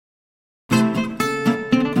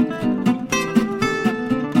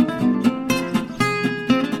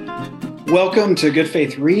Welcome to Good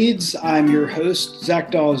Faith Reads. I'm your host,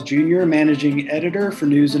 Zach Dawes Jr., Managing Editor for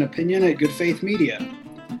News and Opinion at Good Faith Media.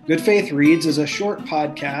 Good Faith Reads is a short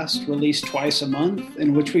podcast released twice a month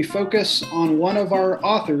in which we focus on one of our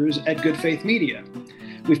authors at Good Faith Media.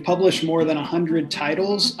 We've published more than 100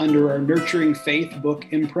 titles under our Nurturing Faith book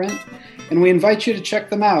imprint, and we invite you to check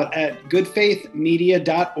them out at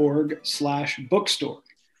goodfaithmedia.org/bookstore.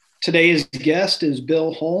 Today's guest is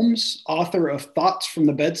Bill Holmes, author of Thoughts from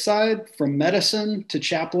the Bedside, From Medicine to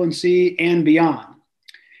Chaplaincy and Beyond.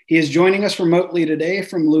 He is joining us remotely today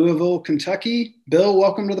from Louisville, Kentucky. Bill,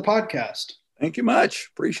 welcome to the podcast. Thank you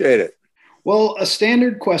much. Appreciate it. Well, a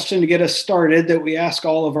standard question to get us started that we ask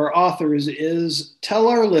all of our authors is, tell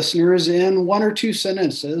our listeners in one or two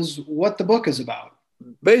sentences what the book is about.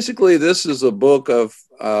 Basically, this is a book of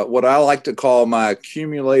what I like to call my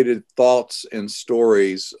accumulated thoughts and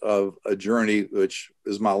stories of a journey, which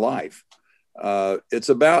is my life. It's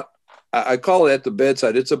about, I call it At the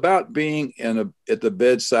Bedside. It's about being at the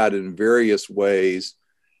bedside in various ways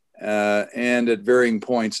and at varying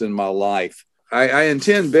points in my life. I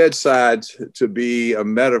intend bedside to be a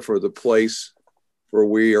metaphor, the place where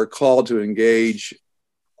we are called to engage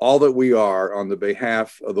all that we are on the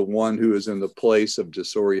behalf of the one who is in the place of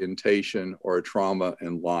disorientation or trauma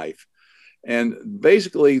in life. And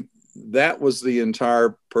basically, that was the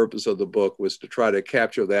entire purpose of the book, was to try to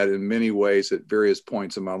capture that in many ways at various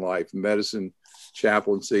points in my life, medicine,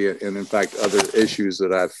 chaplaincy, and in fact, other issues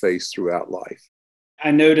that I've faced throughout life. I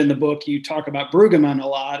note in the book you talk about Brueggemann a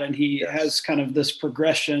lot, and he has kind of this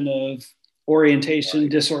progression of orientation,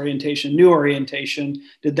 disorientation, new orientation.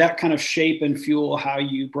 Did that kind of shape and fuel how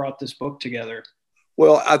you brought this book together?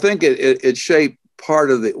 Well, I think it shaped part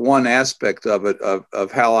of the one aspect of it,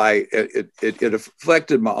 of how it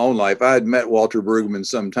affected my own life. I had met Walter Brueggemann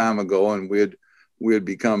some time ago, and we had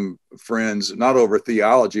become friends, not over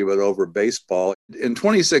theology, but over baseball. In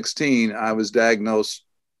 2016, I was diagnosed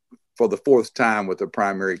for the fourth time with a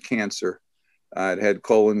primary cancer. I'd had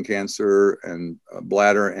colon cancer and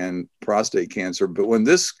bladder and prostate cancer. But when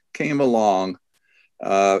this came along,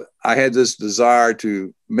 I had this desire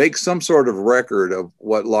to make some sort of record of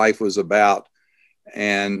what life was about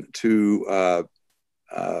and to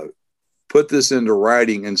put this into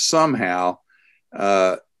writing and somehow,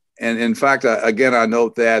 and in fact, I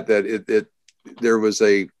note that there was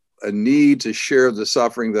a need to share the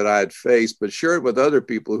suffering that I had faced, but share it with other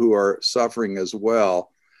people who are suffering as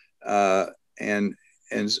well. And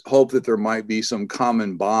hope that there might be some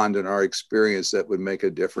common bond in our experience that would make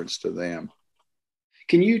a difference to them.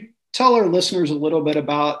 Can you tell our listeners a little bit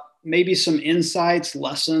about maybe some insights,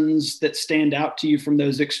 lessons that stand out to you from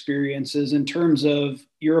those experiences in terms of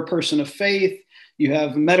you're a person of faith, you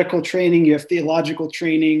have medical training, you have theological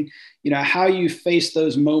training, how you face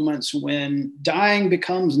those moments when dying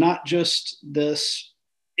becomes not just this,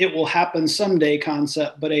 it will happen someday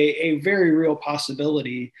concept, but a very real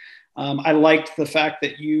possibility. I liked the fact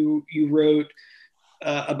that you wrote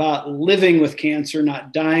about living with cancer,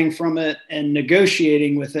 not dying from it, and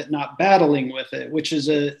negotiating with it, not battling with it, which is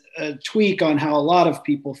a tweak on how a lot of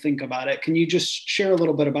people think about it. Can you just share a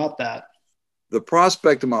little bit about that? The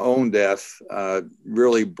prospect of my own death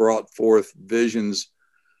really brought forth visions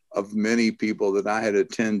of many people that I had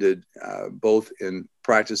attended, both in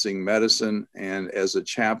practicing medicine and as a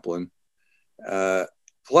chaplain.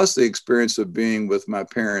 Plus the experience of being with my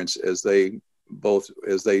parents as they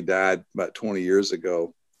died about 20 years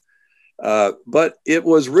ago. But it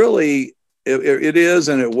was really, it is,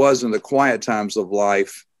 and it was in the quiet times of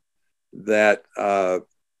life that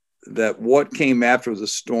what came after the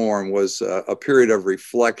storm was a period of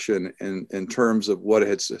reflection in terms of what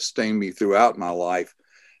had sustained me throughout my life.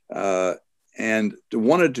 And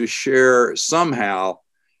wanted to share somehow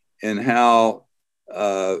in how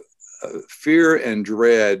fear and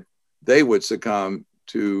dread, they would succumb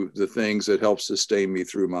to the things that helped sustain me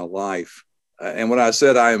through my life. And when I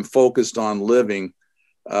said I am focused on living,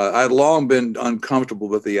 I had long been uncomfortable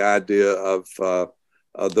with the idea of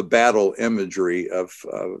the battle imagery of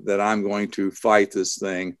that I'm going to fight this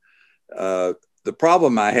thing. The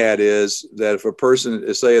problem I had is that if a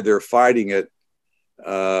person, say they're fighting it,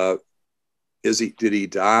 did he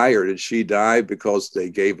die or did she die because they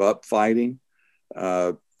gave up fighting?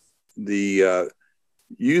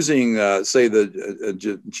 Using, say,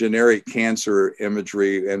 the generic cancer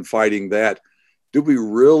imagery and fighting that, do we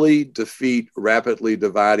really defeat rapidly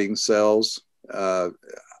dividing cells? I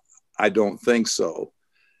don't think so.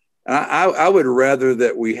 I would rather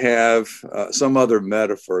that we have some other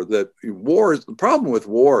metaphor that the problem with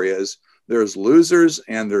war is there's losers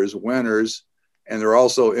and there's winners, and there are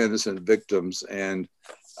also innocent victims. And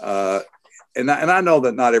and I know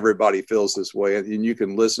that not everybody feels this way, and you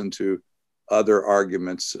can listen to other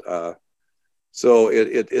arguments. So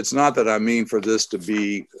it's not that I mean for this to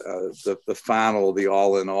be the final, the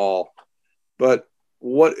all in all, but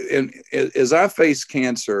as I face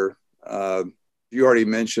cancer, you already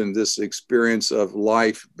mentioned this experience of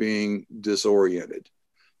life being disoriented.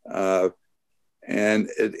 And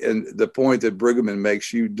the point that Brueggemann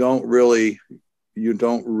makes, you don't really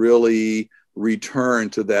return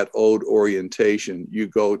to that old orientation. You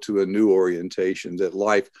go to a new orientation. That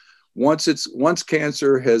life, once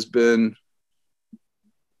cancer has been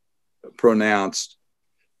pronounced,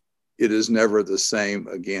 it is never the same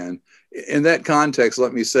again. In that context,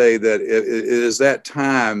 let me say that it is that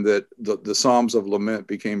time that the Psalms of Lament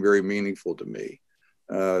became very meaningful to me.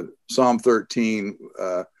 Psalm 13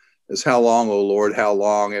 is "How long, O Lord, how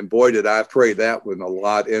long?" And boy, did I pray that one a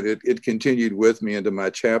lot. And it continued with me into my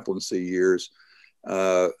chaplaincy years.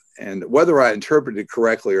 And whether I interpreted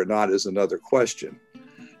correctly or not is another question.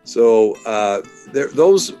 So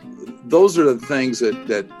those are the things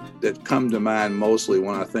that come to mind mostly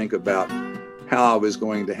when I think about how I was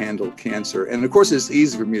going to handle cancer. And of course, it's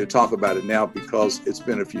easy for me to talk about it now because it's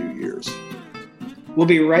been a few years. We'll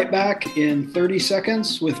be right back in 30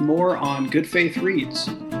 seconds with more on Good Faith Reads.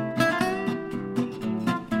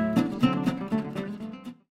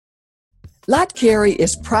 Lott Carey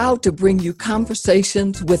is proud to bring you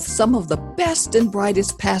conversations with some of the best and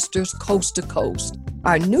brightest pastors coast to coast.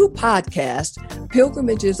 Our new podcast,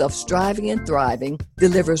 Pilgrimages of Striving and Thriving,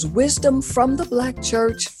 delivers wisdom from the Black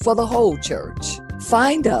church for the whole church.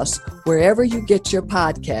 Find us wherever you get your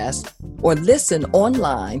podcast or listen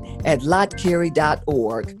online at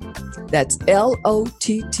lottcarey.org. That's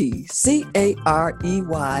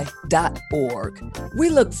LOTTCAREY.org. We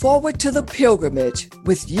look forward to the pilgrimage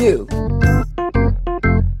with you.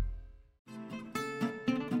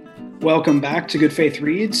 Welcome back to Good Faith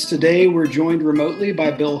Reads. Today we're joined remotely by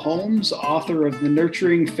Bill Holmes, author of the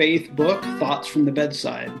Nurturing Faith book, Thoughts from the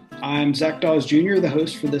Bedside. I'm Zach Dawes Jr., the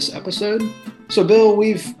host for this episode. So Bill,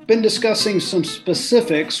 we've been discussing some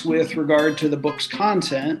specifics with regard to the book's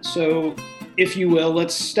content. So if you will,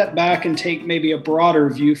 let's step back and take maybe a broader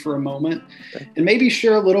view for a moment and maybe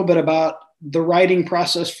share a little bit about the writing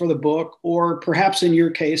process for the book, or perhaps in your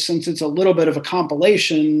case, since it's a little bit of a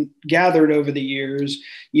compilation gathered over the years,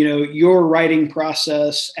 your writing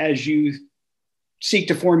process as you seek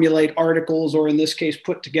to formulate articles, or in this case,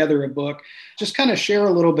 put together a book. Just kind of share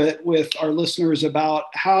a little bit with our listeners about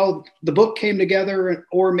how the book came together,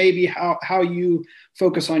 or maybe how you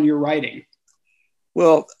focus on your writing.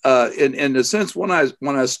 Well, in a sense, when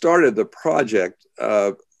I started the project,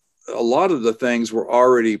 a lot of the things were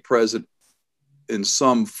already present in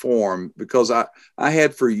some form, because I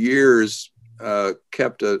had for years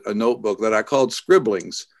kept a notebook that I called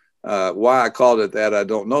Scribblings. Why I called it that, I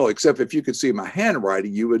don't know, except if you could see my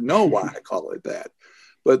handwriting, you would know why I call it that.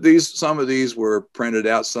 But some of these were printed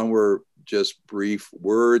out. Some were just brief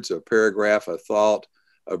words, a paragraph, a thought,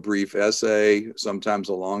 a brief essay, sometimes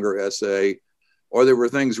a longer essay, or there were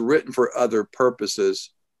things written for other purposes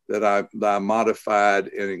that I modified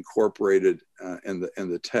and incorporated in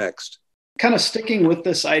the text. Kind of sticking with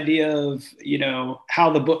this idea of,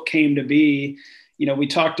 how the book came to be, we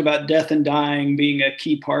talked about death and dying being a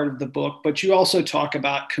key part of the book, but you also talk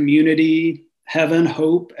about community, heaven,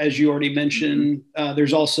 hope, as you already mentioned.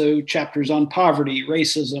 There's also chapters on poverty,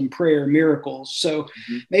 racism, prayer, miracles. So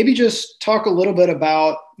maybe just talk a little bit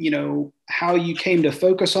about, how you came to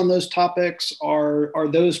focus on those topics. Are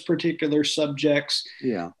those particular subjects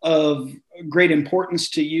of great importance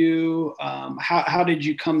to you? How did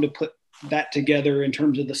you come to put that together in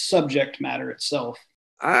terms of the subject matter itself?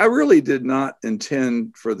 I really did not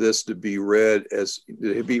intend for this to be read as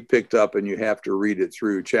to be picked up and you have to read it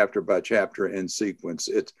through chapter by chapter in sequence.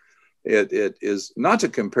 It is not to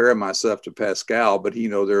compare myself to Pascal, but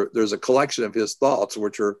there's a collection of his thoughts,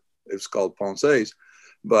 it's called Pensées.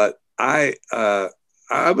 But I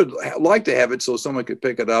would like to have it so someone could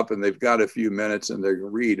pick it up and they've got a few minutes and they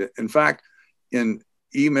can read it. In fact, in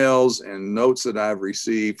emails and notes that I've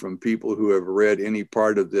received from people who have read any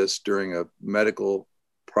part of this during a medical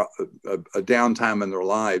a downtime in their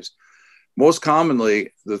lives, most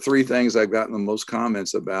commonly, the three things I've gotten the most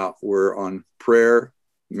comments about were on prayer,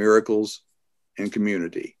 miracles, and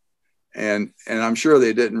community. And I'm sure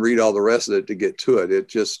they didn't read all the rest of it to get to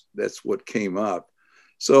it. That's what came up.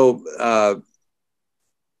 So,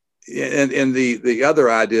 and the other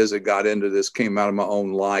ideas that got into this came out of my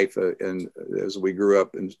own life. And as we grew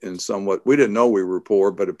up in somewhat, we didn't know we were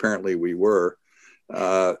poor, but apparently we were.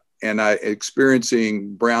 And I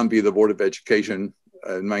experiencing Brown v. the Board of Education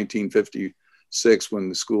in 1950, 6 when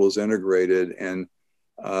the school was integrated, and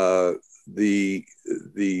the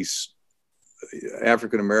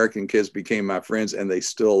African American kids became my friends, and they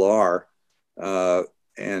still are. That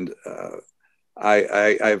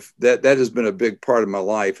has been a big part of my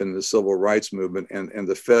life in the civil rights movement, and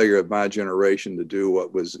the failure of my generation to do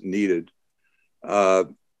what was needed. I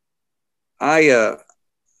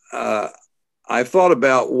thought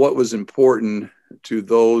about what was important to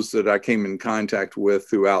those that I came in contact with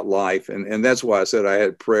throughout life. And that's why I said I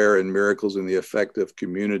had prayer and miracles in the effective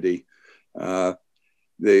community.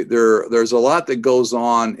 There's a lot that goes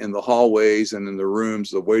on in the hallways and in the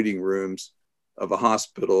rooms, the waiting rooms of a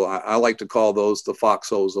hospital. I like to call those the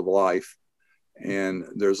foxholes of life. And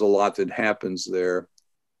there's a lot that happens there.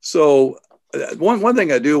 So one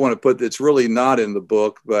thing I do want to put that's really not in the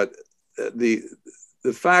book, but the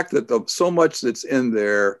fact that so much that's in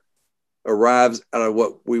there arrives out of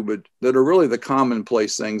that are really the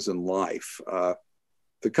commonplace things in life.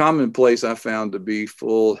 The commonplace I found to be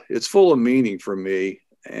full of meaning for me.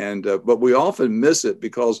 But we often miss it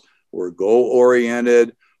because we're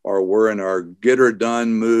goal-oriented, or we're in our get her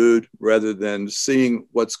done mood rather than seeing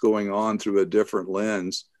what's going on through a different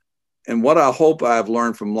lens. And what I hope I've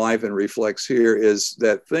learned from life and reflects here is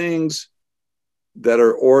that things that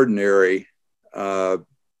are ordinary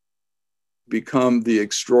become the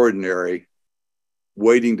extraordinary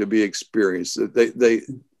waiting to be experienced.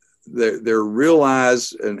 They're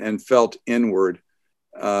realized and felt inward.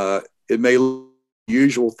 It may look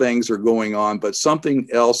usual things are going on, but something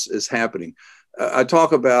else is happening. I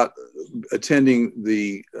talk about attending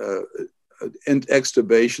the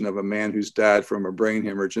extubation of a man who's died from a brain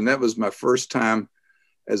hemorrhage. And that was my first time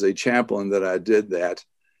as a chaplain that I did that.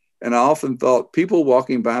 And I often thought people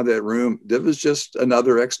walking by that room, there was just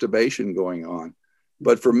another extubation going on.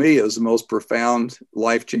 But for me, it was the most profound,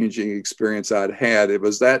 life-changing experience I'd had. It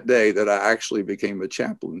was that day that I actually became a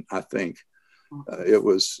chaplain, I think. It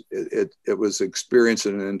was experienced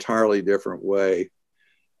in an entirely different way.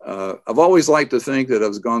 I've always liked to think that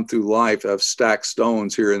I've gone through life, I've stacked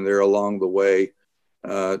stones here and there along the way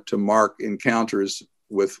to mark encounters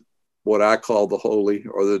with what I call the holy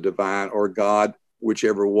or the divine or God,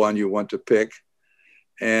 whichever one you want to pick.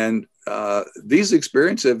 And these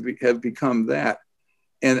experiences have become that.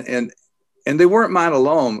 And they weren't mine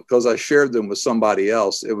alone because I shared them with somebody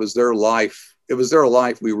else. It was their life. It was their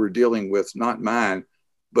life we were dealing with, not mine,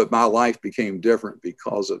 but my life became different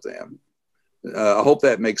because of them. I hope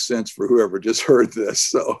that makes sense for whoever just heard this.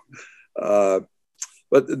 So, but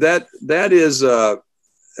that is to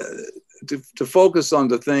focus on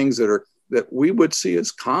the things that we would see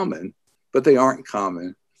as common, but they aren't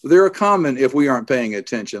common. They're common if we aren't paying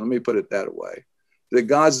attention. Let me put it that way. That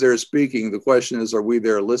God's there speaking. The question is, are we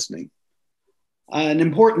there listening? An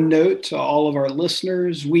important note to all of our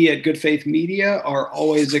listeners, we at Good Faith Media are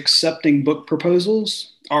always accepting book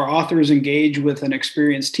proposals. Our authors engage with an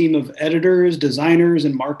experienced team of editors, designers,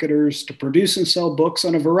 and marketers to produce and sell books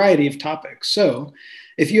on a variety of topics. So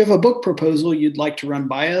if you have a book proposal you'd like to run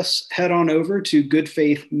by us, head on over to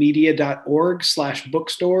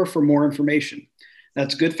goodfaithmedia.org/bookstore for more information.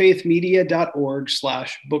 That's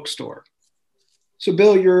goodfaithmedia.org/bookstore. So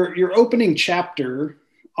Bill, your opening chapter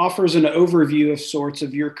offers an overview of sorts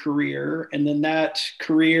of your career, and then that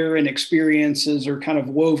career and experiences are kind of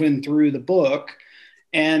woven through the book.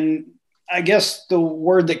 And I guess the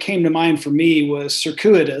word that came to mind for me was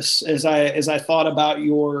circuitous. As I thought about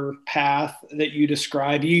your path that you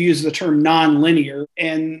describe, you use the term nonlinear,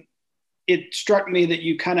 and it struck me that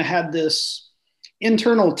you kind of had this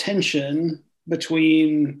internal tension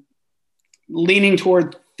between leaning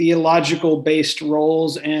toward theological based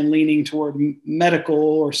roles and leaning toward medical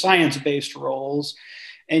or science based roles.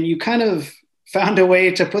 And you kind of found a way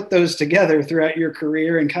to put those together throughout your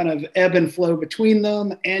career and kind of ebb and flow between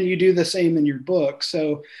them. And you do the same in your book.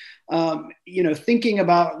 So, thinking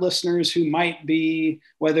about listeners who might be,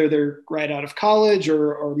 whether they're right out of college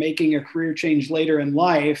or making a career change later in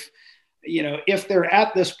life, if they're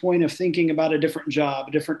at this point of thinking about a different job,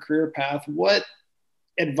 a different career path, what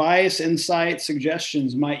advice, insight,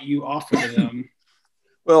 suggestions might you offer to them?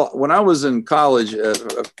 Well, when I was in college, a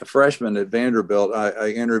freshman at Vanderbilt,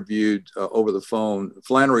 I interviewed over the phone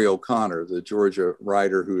Flannery O'Connor, the Georgia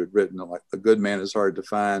writer who had written like "A Good Man Is Hard to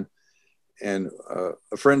Find." And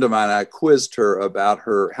a friend of mine, I quizzed her about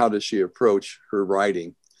how does she approach her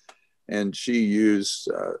writing, and she used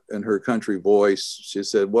in her country voice. She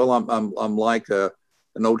said, "Well, I'm like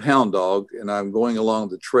an old hound dog, and I'm going along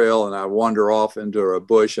the trail, and I wander off into a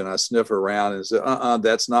bush, and I sniff around and say,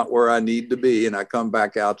 that's not where I need to be. And I come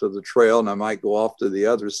back out to the trail, and I might go off to the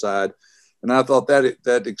other side." And I thought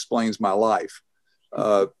that explains my life.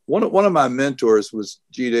 One of my mentors was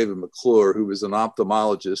G. David McClure, who was an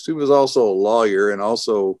ophthalmologist, who was also a lawyer and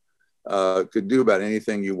also could do about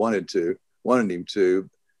anything you wanted him to.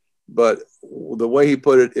 But the way he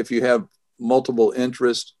put it, if you have multiple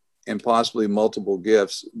interests and possibly multiple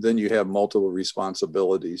gifts, then you have multiple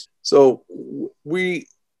responsibilities. So we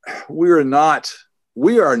are not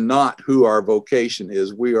who our vocation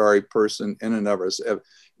is. We are a person in and of ourselves.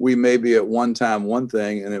 We may be at one time one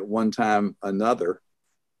thing and at one time another.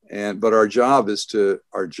 But our job or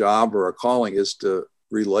our calling is to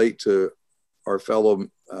relate to our fellow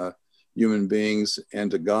human beings and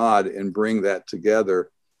to God and bring that together.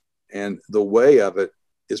 And the way of it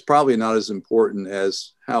is probably not as important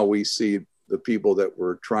as how we see the people that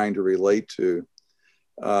we're trying to relate to.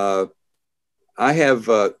 I have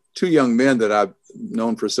two young men that I've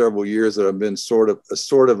known for several years that I've been sort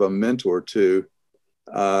of a mentor to.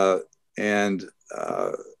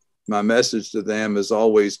 My message to them has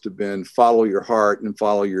always been follow your heart and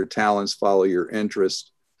follow your talents, follow your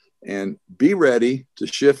interests, and be ready to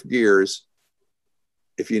shift gears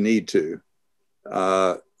if you need to,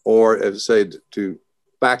 or as I say, to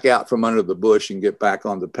back out from under the bush and get back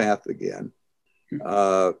on the path again.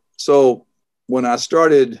 So when I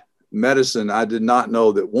started medicine, I did not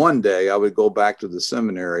know that one day I would go back to the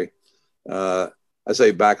seminary. I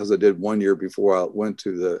say back because I did 1 year before I went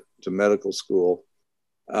to medical school.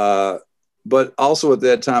 But also at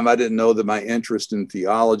that time, I didn't know that my interest in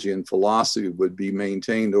theology and philosophy would be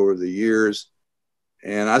maintained over the years.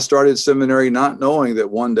 And I started seminary not knowing that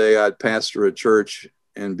one day I'd pastor a church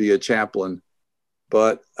and be a chaplain.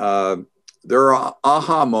 But there are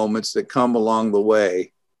aha moments that come along the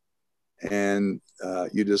way, and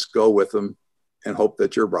you just go with them and hope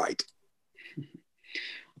that you're right.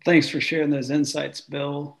 Thanks for sharing those insights,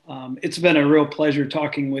 Bill. It's been a real pleasure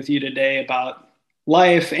talking with you today about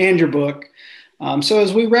life and your book. So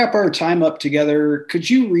as we wrap our time up together, could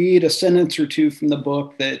you read a sentence or two from the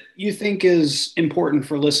book that you think is important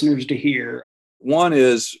for listeners to hear? One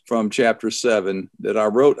is from chapter 7 that I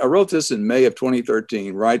wrote. I wrote this in May of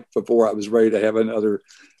 2013, right before I was ready to have another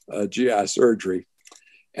GI surgery.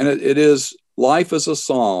 And it is, life is a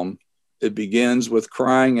psalm. It begins with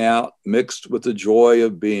crying out, mixed with the joy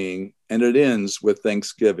of being, and it ends with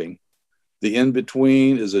thanksgiving. The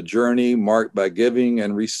in-between is a journey marked by giving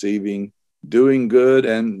and receiving, doing good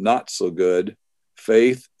and not so good,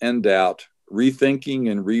 faith and doubt, rethinking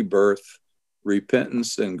and rebirth,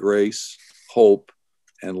 repentance and grace, hope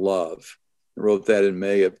and love. I wrote that in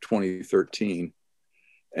May of 2013.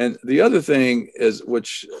 And the other thing is,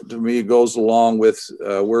 which to me goes along with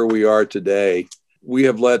where we are today, we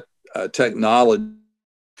have let technology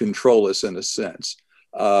control us in a sense.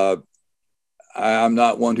 I'm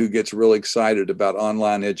not one who gets really excited about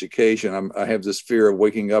online education. I have this fear of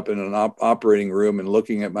waking up in an operating room and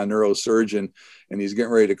looking at my neurosurgeon, and he's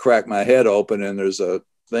getting ready to crack my head open, and there's a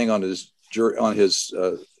thing on his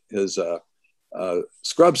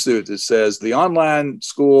scrub suit that says the online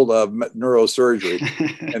school of neurosurgery,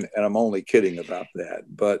 and I'm only kidding about that.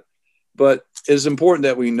 But it's important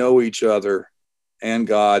that we know each other and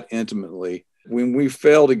God intimately. When we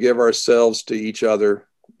fail to give ourselves to each other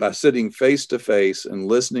by sitting face to face and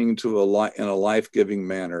listening to in a life-giving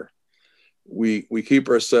manner, we keep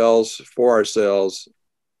ourselves for ourselves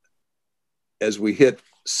as we hit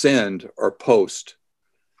send or post.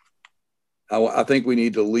 I think we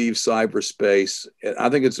need to leave cyberspace. I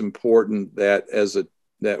think it's important that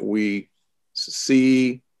that we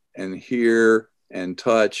see and hear and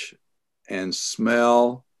touch and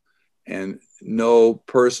smell and know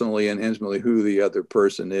personally and intimately who the other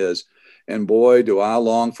person is. And boy, do I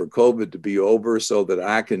long for COVID to be over so that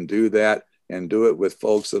I can do that and do it with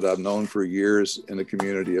folks that I've known for years in the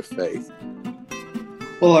community of faith.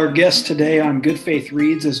 Well, our guest today on Good Faith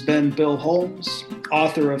Reads has been Bill Holmes,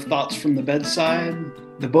 author of Thoughts from the Bedside.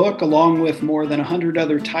 The book, along with more than 100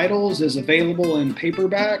 other titles, is available in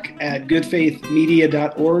paperback at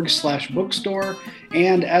goodfaithmedia.org/bookstore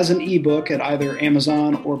and as an ebook at either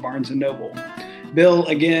Amazon or Barnes & Noble. Bill,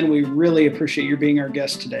 again, we really appreciate you being our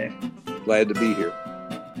guest today. Glad to be here.